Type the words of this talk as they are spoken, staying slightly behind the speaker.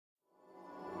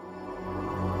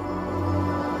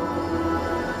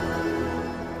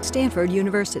Stanford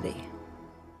University.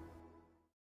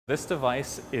 This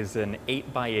device is an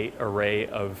 8x8 array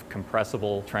of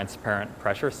compressible transparent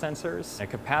pressure sensors. A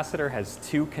capacitor has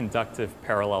two conductive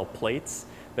parallel plates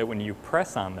that when you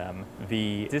press on them,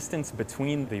 the distance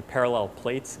between the parallel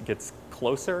plates gets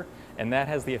closer, and that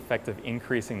has the effect of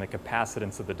increasing the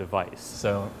capacitance of the device.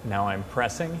 So now I'm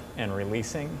pressing and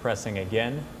releasing, pressing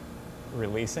again,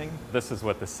 releasing. This is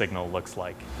what the signal looks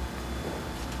like.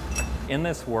 In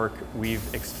this work, we've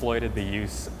exploited the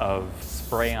use of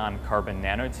spray-on carbon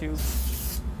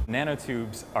nanotubes.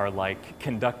 Nanotubes are like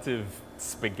conductive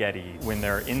spaghetti. When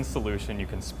they're in solution, you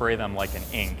can spray them like an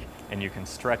ink, and you can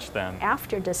stretch them.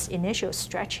 After this initial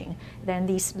stretching, then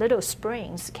these little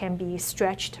springs can be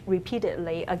stretched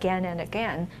repeatedly again and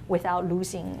again without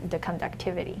losing the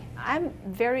conductivity. I'm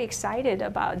very excited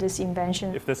about this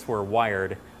invention. If this were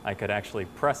wired, I could actually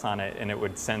press on it and it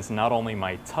would sense not only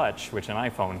my touch, which an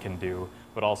iPhone can do,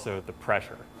 but also the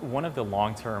pressure. One of the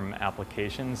long-term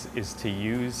applications is to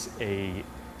use a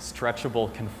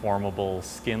stretchable, conformable,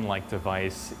 skin-like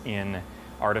device in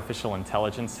artificial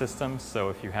intelligence systems. So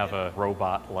if you have a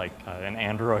robot like an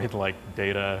android like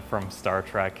Data from Star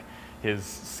Trek, his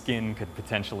skin could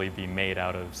potentially be made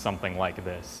out of something like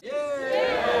this.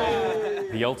 Yay!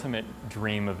 The ultimate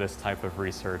dream of this type of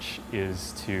research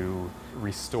is to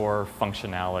restore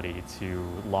functionality to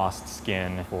lost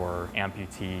skin for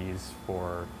amputees,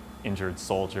 for injured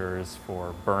soldiers,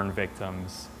 for burn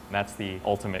victims. That's the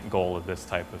ultimate goal of this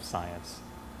type of science.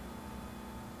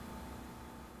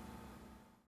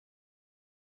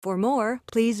 For more,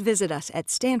 please visit us at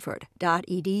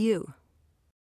stanford.edu.